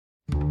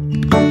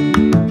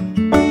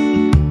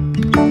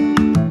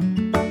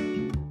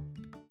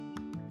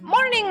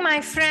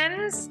my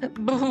friends.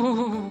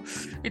 Boo.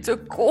 It's a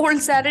cold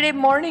Saturday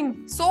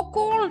morning. So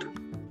cold.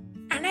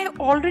 And I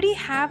already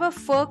have a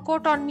fur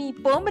coat on me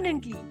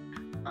permanently.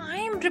 I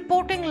am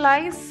reporting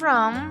live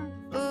from.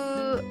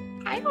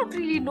 I don't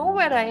really know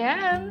where I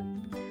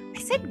am. I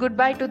said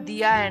goodbye to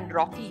Dia and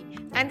Rocky,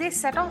 and they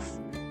set off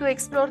to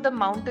explore the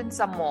mountains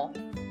some more.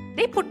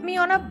 They put me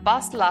on a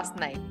bus last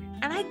night,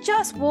 and I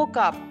just woke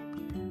up.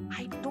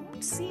 I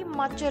don't see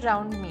much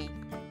around me.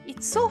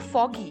 It's so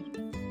foggy.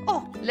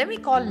 Oh, let me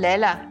call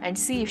Leila and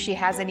see if she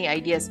has any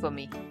ideas for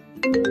me.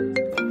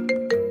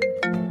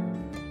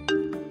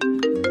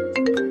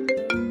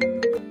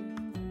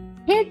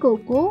 Hey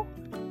Coco.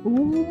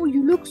 Oh,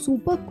 you look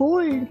super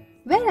cold.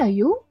 Where are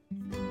you?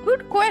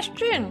 Good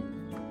question.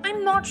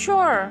 I'm not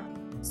sure.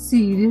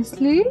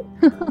 Seriously?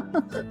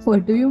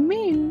 What do you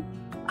mean?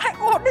 I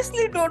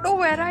honestly don't know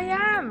where I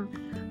am.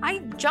 I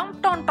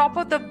jumped on top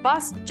of the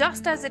bus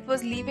just as it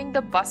was leaving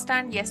the bus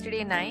stand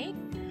yesterday night.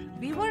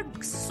 We were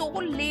so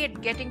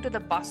late getting to the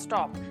bus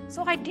stop,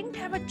 so I didn't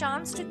have a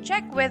chance to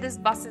check where this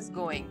bus is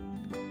going.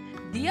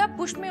 Dia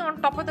pushed me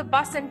on top of the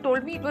bus and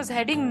told me it was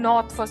heading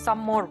north for some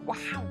more.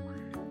 Wow!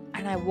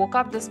 And I woke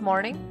up this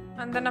morning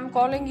and then I'm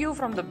calling you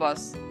from the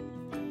bus.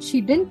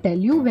 She didn't tell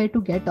you where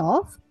to get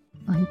off?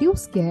 Aren't you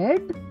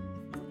scared?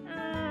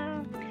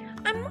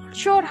 I'm not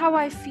sure how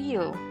I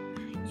feel.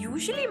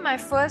 Usually my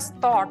first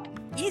thought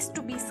is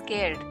to be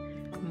scared.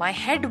 My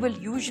head will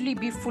usually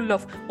be full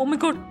of, oh my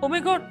god, oh my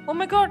god, oh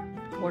my god.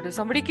 What if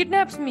somebody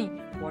kidnaps me?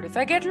 What if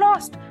I get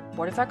lost?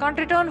 What if I can't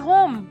return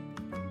home?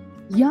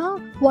 Yeah,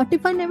 what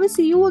if I never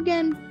see you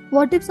again?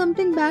 What if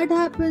something bad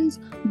happens?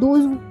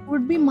 Those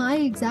would be my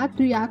exact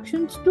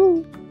reactions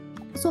too.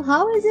 So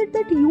how is it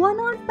that you are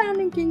not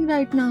panicking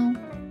right now?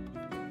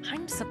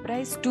 I'm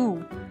surprised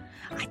too.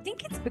 I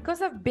think it's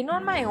because I've been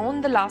on my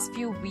own the last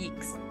few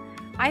weeks.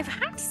 I've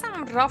had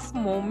some rough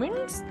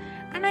moments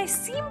and I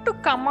seem to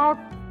come out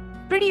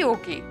pretty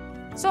okay.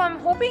 So I'm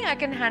hoping I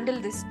can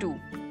handle this too.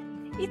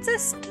 It's a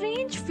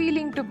strange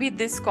feeling to be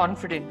this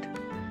confident.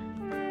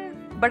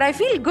 But I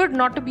feel good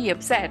not to be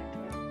upset.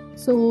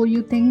 So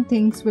you think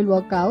things will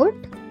work out?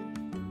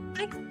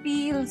 I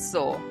feel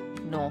so.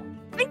 No.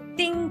 I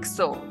think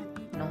so.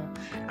 No.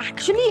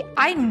 Actually,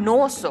 I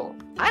know so.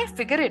 I'll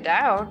figure it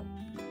out.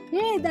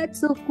 Hey,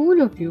 that's so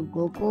cool of you,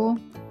 Coco.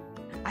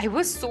 I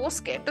was so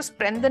scared to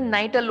spend the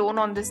night alone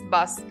on this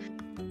bus.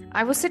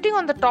 I was sitting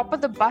on the top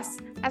of the bus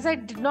as I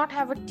did not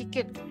have a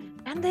ticket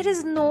and there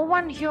is no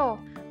one here.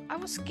 I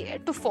was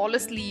scared to fall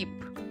asleep.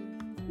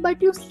 But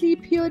you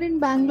sleep here in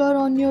Bangalore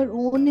on your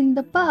own in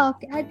the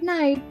park at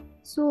night.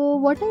 So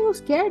what are you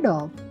scared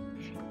of?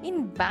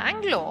 In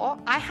Bangalore,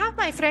 I have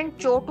my friend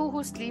Chotu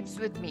who sleeps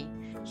with me.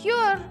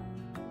 Here,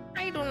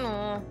 I don't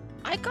know.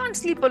 I can't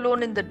sleep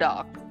alone in the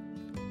dark.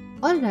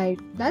 Alright,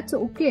 that's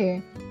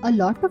okay. A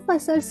lot of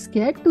us are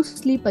scared to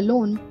sleep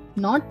alone,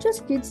 not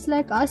just kids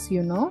like us,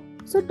 you know.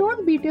 So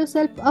don't beat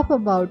yourself up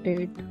about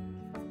it.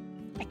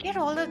 I get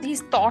all of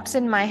these thoughts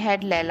in my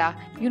head, Leila.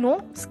 You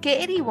know,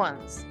 scary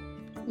ones.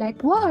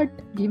 Like what?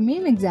 Give me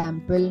an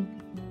example.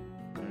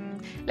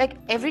 Like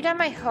every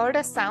time I heard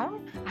a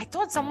sound, I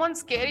thought someone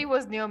scary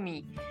was near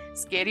me.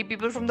 Scary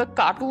people from the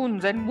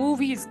cartoons and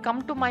movies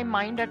come to my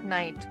mind at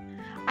night.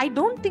 I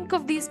don't think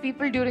of these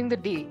people during the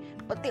day,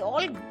 but they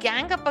all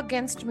gang up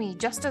against me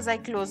just as I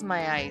close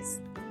my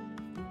eyes.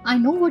 I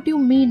know what you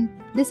mean.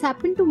 This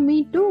happened to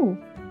me too.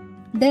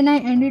 Then I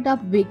ended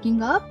up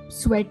waking up,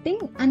 sweating,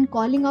 and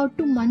calling out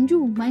to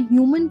Manju, my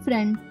human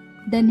friend.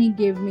 Then he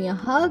gave me a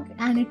hug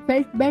and it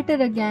felt better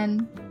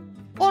again.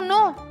 Oh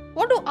no,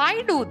 what do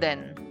I do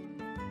then?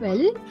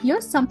 Well,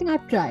 here's something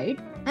I've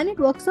tried and it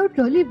works out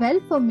really well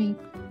for me.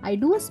 I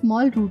do a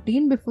small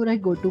routine before I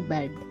go to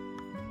bed.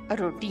 A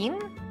routine?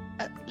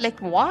 Like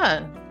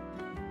what?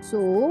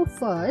 So,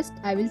 first,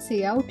 I will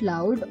say out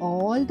loud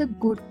all the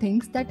good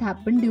things that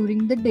happened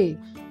during the day.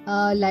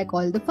 Like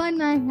all the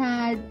fun I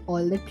had,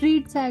 all the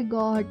treats I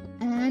got,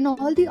 and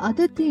all the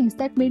other things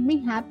that made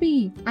me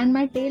happy and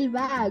my tail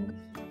wag.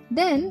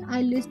 Then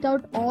I list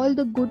out all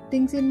the good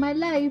things in my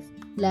life,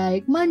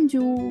 like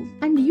Manju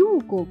and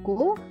you,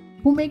 Coco,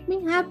 who make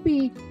me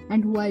happy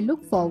and who I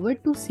look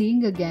forward to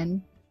seeing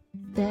again.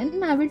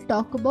 Then I will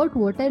talk about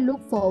what I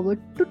look forward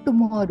to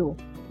tomorrow,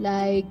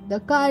 like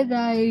the car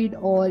ride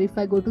or if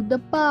I go to the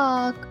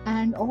park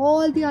and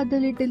all the other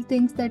little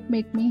things that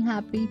make me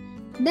happy.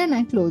 Then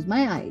I close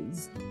my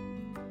eyes.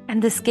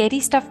 And the scary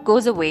stuff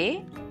goes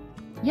away?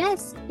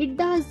 Yes, it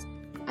does.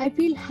 I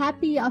feel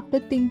happy after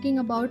thinking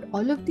about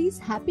all of these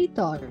happy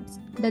thoughts,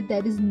 that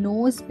there is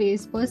no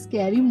space for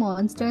scary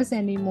monsters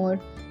anymore.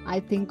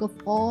 I think of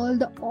all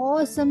the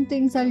awesome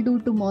things I'll do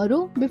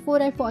tomorrow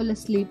before I fall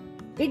asleep.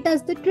 It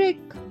does the trick.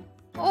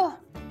 Oh,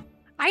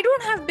 I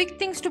don't have big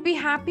things to be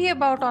happy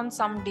about on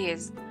some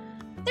days.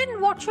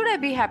 Then what should I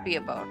be happy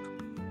about?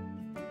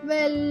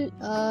 Well,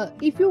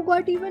 if you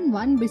got even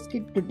one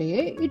biscuit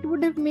today, it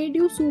would have made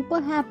you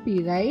super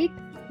happy, right?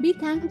 Be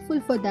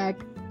thankful for that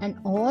and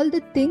all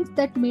the things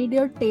that made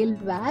your tail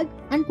wag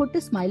and put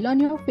a smile on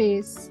your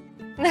face.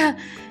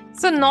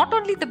 So not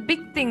only the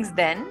big things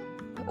then.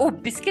 Oh,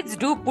 biscuits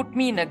do put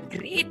me in a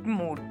great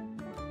mood.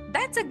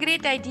 That's a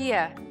great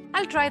idea.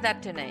 I'll try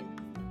that tonight.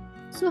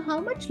 So, how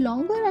much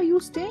longer are you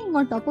staying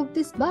on top of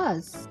this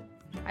bus?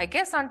 I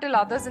guess until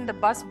others in the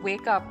bus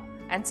wake up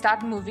and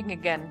start moving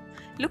again.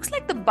 Looks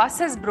like the bus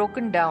has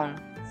broken down.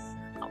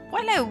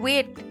 While I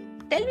wait,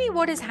 tell me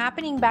what is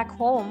happening back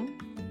home.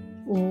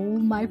 Oh,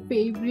 my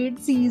favorite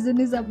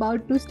season is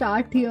about to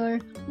start here.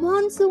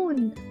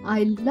 Monsoon!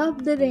 I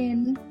love the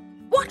rain.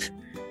 What?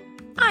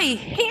 I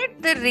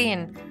hate the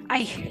rain. I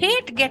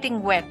hate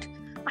getting wet.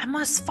 I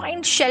must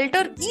find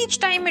shelter each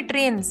time it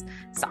rains.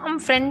 Some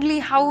friendly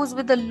house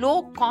with a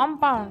low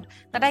compound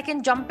that I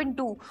can jump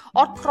into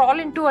or crawl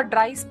into a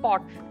dry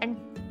spot and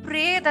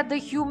pray that the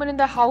human in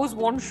the house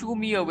won't shoo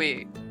me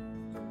away.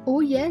 Oh,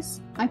 yes,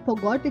 I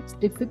forgot it's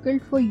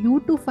difficult for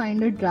you to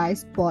find a dry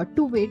spot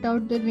to wait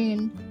out the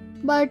rain.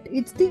 But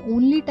it's the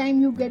only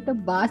time you get a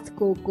bath,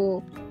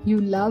 Coco.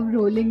 You love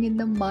rolling in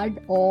the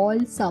mud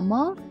all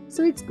summer,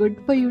 so it's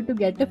good for you to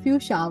get a few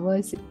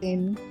showers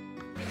in.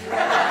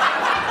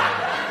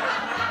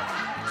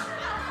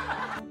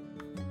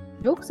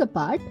 Jokes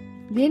apart,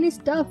 rain is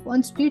tough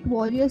on street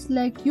warriors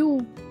like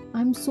you.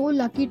 I'm so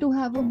lucky to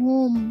have a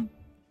home.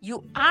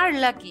 You are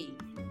lucky.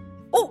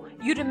 Oh,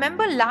 you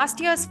remember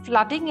last year's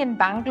flooding in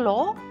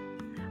Bangalore?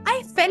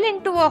 I fell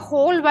into a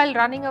hole while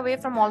running away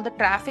from all the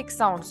traffic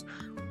sounds.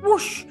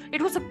 Whoosh!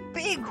 It was a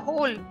big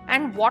hole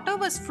and water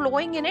was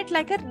flowing in it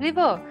like a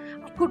river.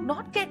 I could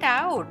not get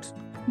out.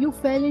 You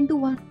fell into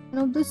one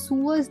of the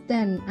sewers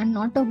then and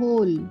not a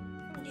hole.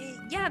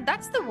 Yeah,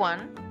 that's the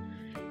one.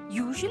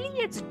 Usually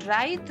it's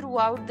dry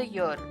throughout the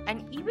year,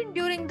 and even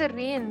during the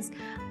rains,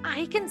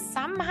 I can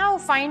somehow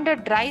find a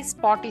dry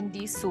spot in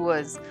these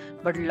sewers.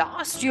 But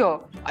last year,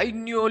 I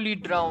nearly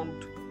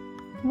drowned.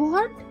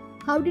 What?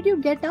 How did you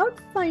get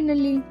out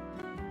finally?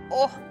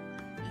 Oh,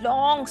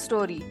 long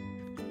story.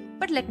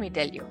 But let me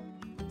tell you.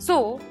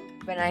 So,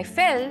 when I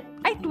fell,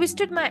 I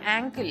twisted my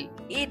ankle.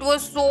 It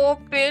was so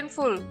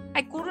painful.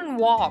 I couldn't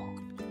walk.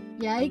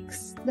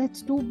 Yikes,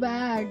 that's too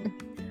bad.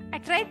 I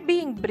tried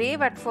being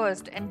brave at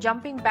first and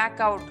jumping back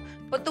out,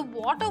 but the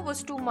water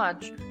was too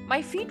much.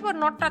 My feet were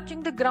not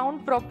touching the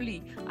ground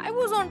properly. I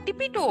was on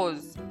tippy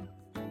toes.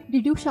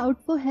 Did you shout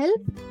for help?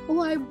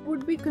 Oh, I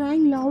would be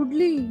crying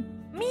loudly.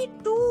 Me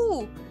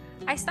too.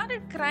 I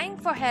started crying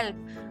for help.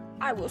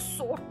 I was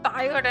so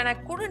tired and I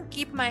couldn't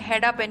keep my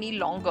head up any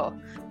longer.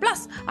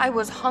 Plus, I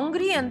was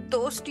hungry and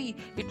thirsty.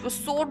 It was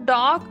so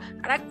dark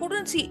and I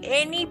couldn't see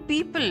any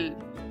people.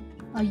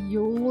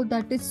 Ayyo,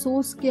 that is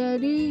so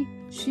scary.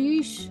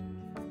 Sheesh.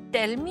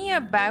 Tell me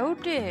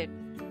about it.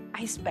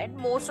 I spent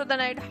most of the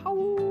night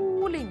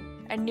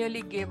howling and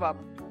nearly gave up.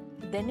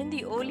 Then in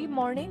the early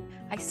morning,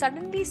 I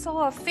suddenly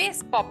saw a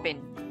face pop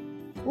in.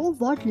 Oh,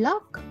 what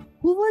luck.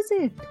 Who was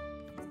it?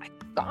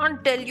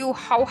 Can't tell you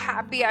how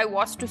happy I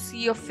was to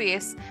see a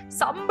face,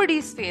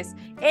 somebody's face,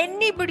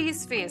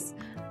 anybody's face.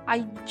 I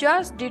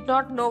just did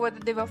not know whether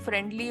they were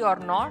friendly or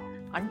not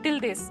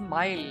until they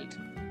smiled.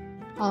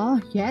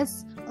 Ah,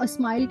 yes. A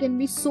smile can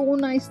be so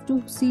nice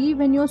to see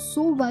when you're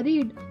so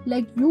worried,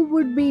 like you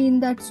would be in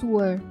that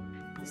sewer.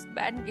 This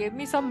man gave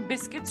me some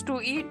biscuits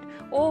to eat.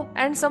 Oh,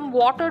 and some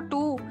water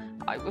too.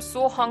 I was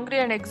so hungry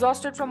and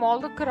exhausted from all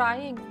the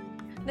crying.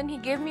 Then he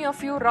gave me a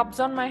few rubs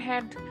on my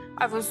head.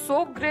 I was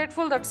so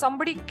grateful that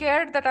somebody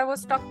cared that I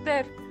was stuck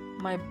there.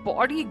 My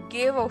body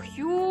gave a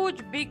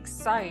huge big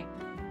sigh.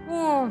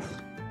 Oh.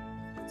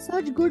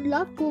 Such good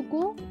luck,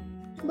 Coco.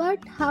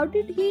 But how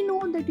did he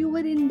know that you were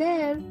in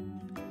there?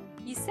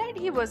 He said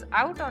he was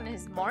out on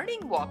his morning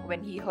walk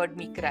when he heard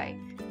me cry.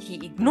 He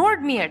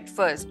ignored me at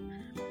first,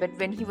 but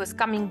when he was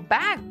coming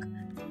back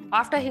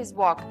after his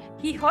walk,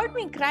 he heard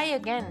me cry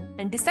again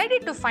and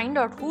decided to find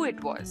out who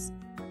it was.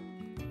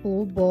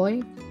 Oh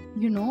boy,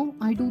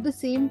 I do the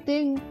same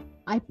thing.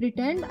 I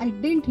pretend I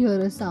didn't hear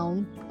a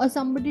sound or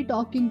somebody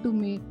talking to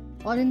me,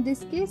 or in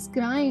this case,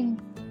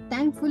 crying.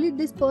 Thankfully,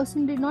 this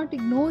person did not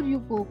ignore you,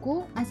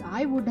 Coco, as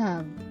I would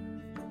have.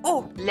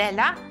 Oh,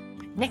 Leila,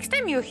 next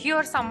time you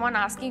hear someone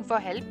asking for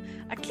help,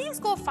 at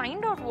least go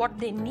find out what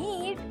they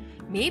need.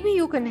 Maybe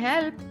you can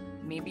help,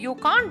 maybe you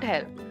can't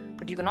help,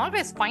 but you can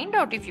always find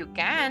out if you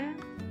can.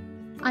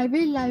 I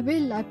will,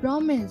 I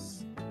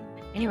promise.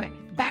 Anyway,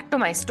 back to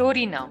my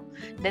story now.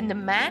 Then the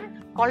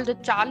man called the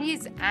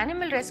Charlie's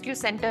Animal Rescue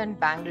Center in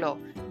Bangalore.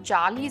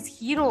 Charlie's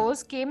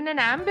heroes came in an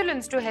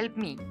ambulance to help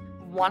me.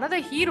 One of the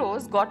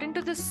heroes got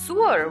into the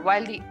sewer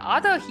while the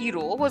other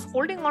hero was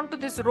holding onto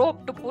this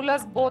rope to pull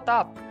us both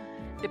up.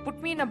 They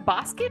put me in a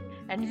basket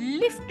and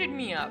lifted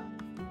me up.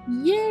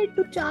 Yay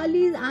to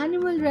Charlie's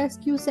Animal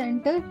Rescue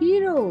Center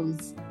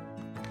heroes!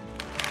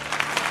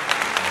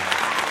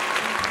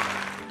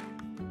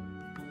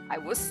 I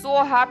was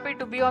so happy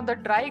to be on the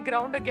dry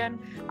ground again.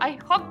 I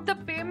hugged the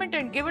pavement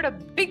and gave it a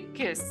big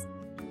kiss.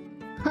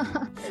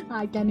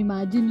 I can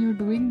imagine you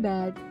doing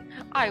that.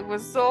 I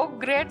was so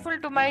grateful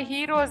to my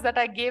heroes that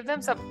I gave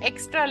them some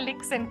extra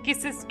licks and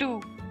kisses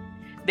too.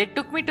 They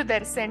took me to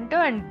their center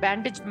and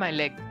bandaged my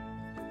leg.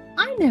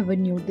 I never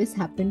knew this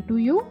happened to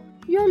you.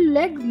 Your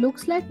leg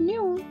looks like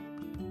new.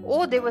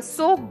 Oh, they were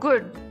so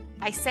good.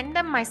 I send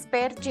them my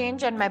spare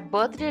change and my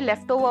birthday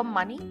leftover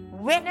money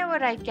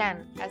whenever I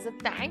can as a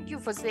thank you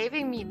for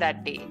saving me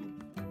that day.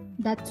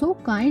 That's so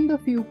kind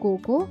of you,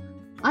 Coco.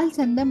 I'll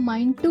send them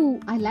mine too.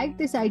 I like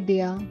this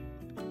idea.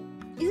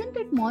 Isn't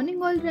it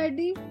morning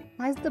already?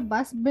 Has the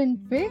bus been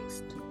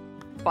fixed?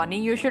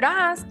 Funny you should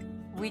ask.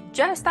 We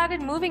just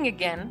started moving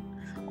again.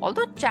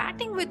 Although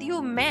chatting with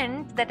you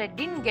meant that I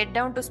didn't get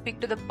down to speak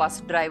to the bus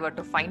driver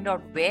to find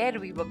out where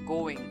we were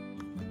going.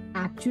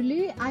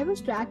 Actually, I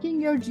was tracking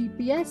your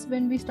GPS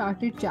when we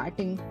started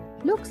chatting.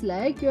 Looks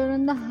like you're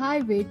on the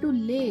highway to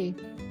Leh.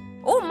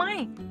 Oh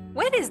my,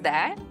 where is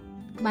that?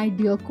 My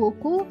dear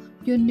Coco,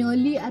 you're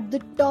nearly at the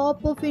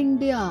top of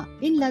India,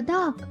 in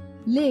Ladakh.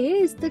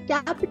 Leh is the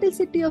capital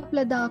city of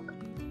Ladakh.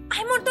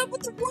 I'm on top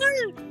of the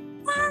world!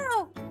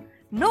 Wow!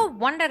 No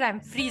wonder I'm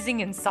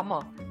freezing in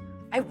summer.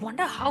 I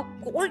wonder how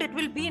cold it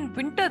will be in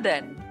winter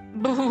then.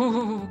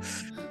 Boo!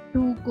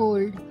 Too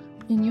cold.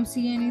 Can you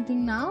see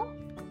anything now?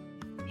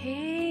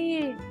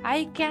 Hey,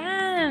 I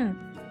can.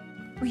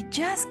 We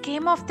just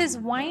came off this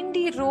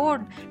windy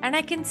road and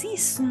I can see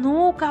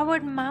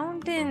snow-covered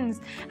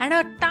mountains and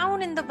a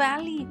town in the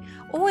valley.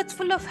 Oh, it's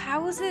full of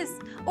houses.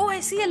 Oh, I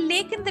see a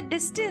lake in the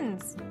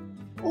distance.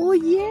 Oh,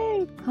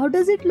 yay! How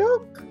does it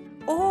look?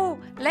 Oh,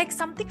 like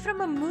something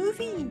from a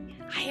movie.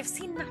 I have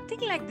seen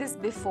nothing like this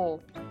before.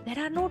 There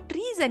are no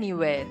trees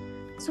anywhere.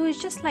 So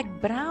it's just like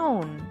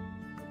brown.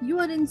 You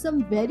are in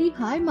some very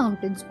high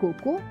mountains,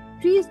 Coco.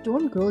 Trees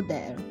don't grow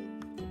there.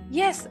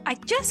 Yes, I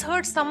just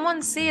heard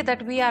someone say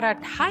that we are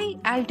at high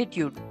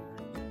altitude.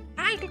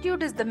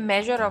 Altitude is the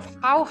measure of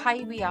how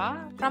high we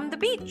are from the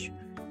beach.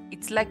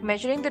 It's like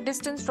measuring the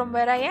distance from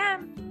where I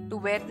am to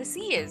where the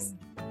sea is.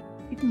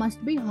 It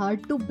must be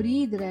hard to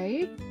breathe,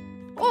 right?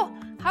 Oh,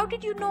 how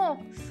did you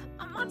know?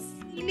 I'm not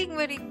feeling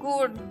very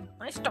good.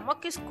 My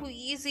stomach is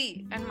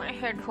queasy and my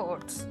head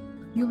hurts.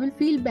 You will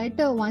feel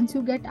better once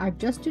you get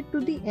adjusted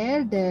to the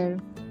air there.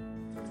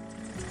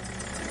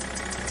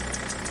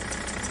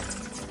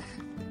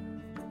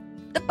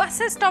 The bus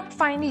has stopped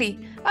finally.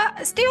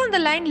 Stay on the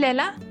line,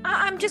 Leila.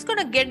 I'm just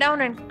gonna get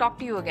down and talk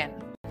to you again.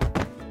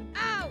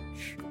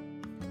 Ouch!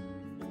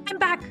 I'm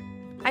back.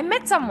 I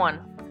met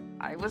someone.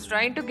 I was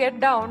trying to get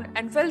down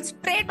and fell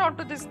straight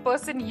onto this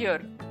person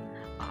here.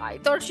 I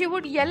thought she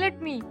would yell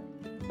at me,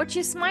 but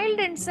she smiled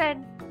and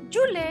said,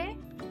 Jule.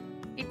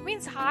 It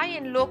means hi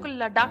in local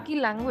Ladakhi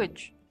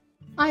language.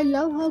 I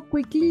love how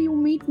quickly you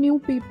meet new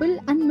people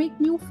and make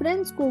new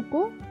friends,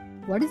 Coco.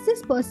 What is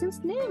this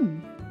person's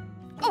name?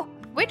 Oh,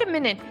 wait a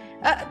minute.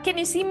 Can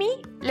you see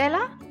me,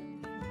 Leila?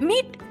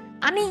 Meet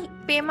Ani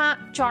Pema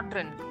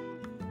Chaudhran.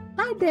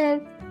 Hi there.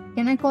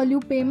 Can I call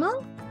you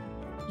Pema?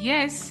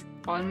 Yes,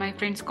 all my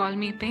friends call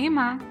me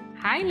Pema.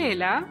 Hi,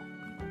 Leila.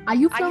 Are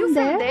you Are from you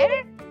there? from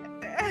there?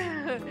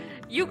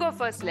 You go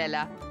first,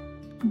 Leila.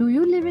 Do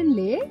you live in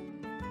Leh?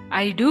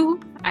 I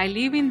do. I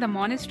live in the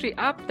monastery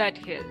up that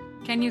hill.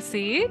 Can you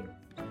see it?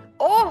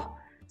 Oh,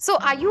 so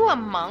are you a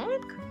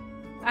monk?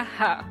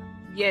 Aha.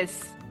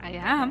 Yes, I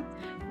am.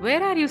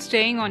 Where are you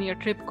staying on your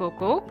trip,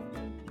 Coco?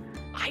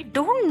 I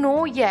don't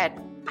know yet.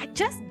 I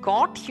just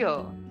got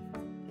here.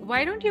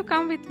 Why don't you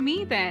come with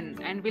me then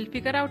and we'll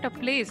figure out a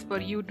place for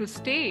you to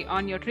stay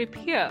on your trip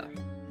here?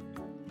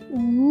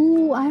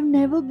 Ooh, I've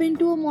never been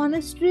to a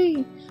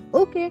monastery.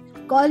 Okay,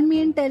 call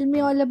me and tell me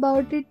all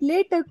about it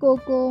later,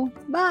 Coco.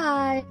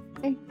 Bye.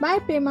 Bye,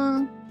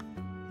 Pema.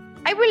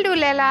 I will do,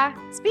 Leila.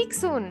 Speak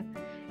soon.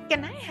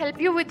 Can I help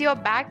you with your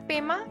bag,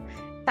 Pema?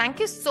 Thank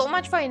you so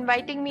much for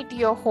inviting me to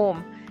your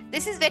home.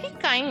 This is very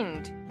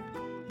kind.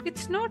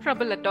 It's no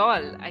trouble at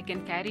all. I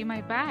can carry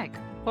my bag.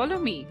 Follow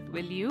me,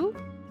 will you?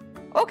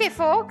 Okay,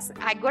 folks,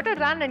 I gotta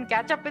run and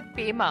catch up with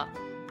Pema.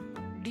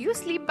 Do you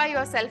sleep by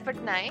yourself at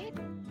night?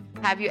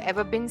 Have you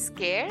ever been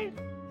scared?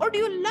 Or do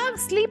you love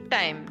sleep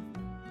time?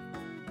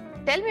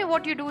 Tell me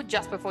what you do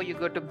just before you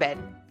go to bed.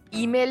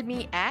 Email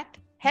me at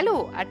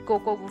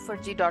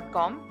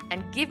hello@cocowoofergy.com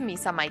and give me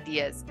some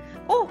ideas.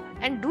 Oh,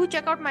 and do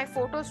check out my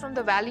photos from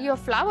the Valley of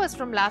Flowers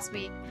from last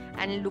week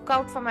and look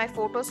out for my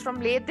photos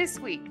from Leh this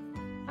week.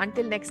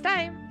 Until next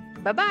time,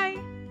 bye-bye.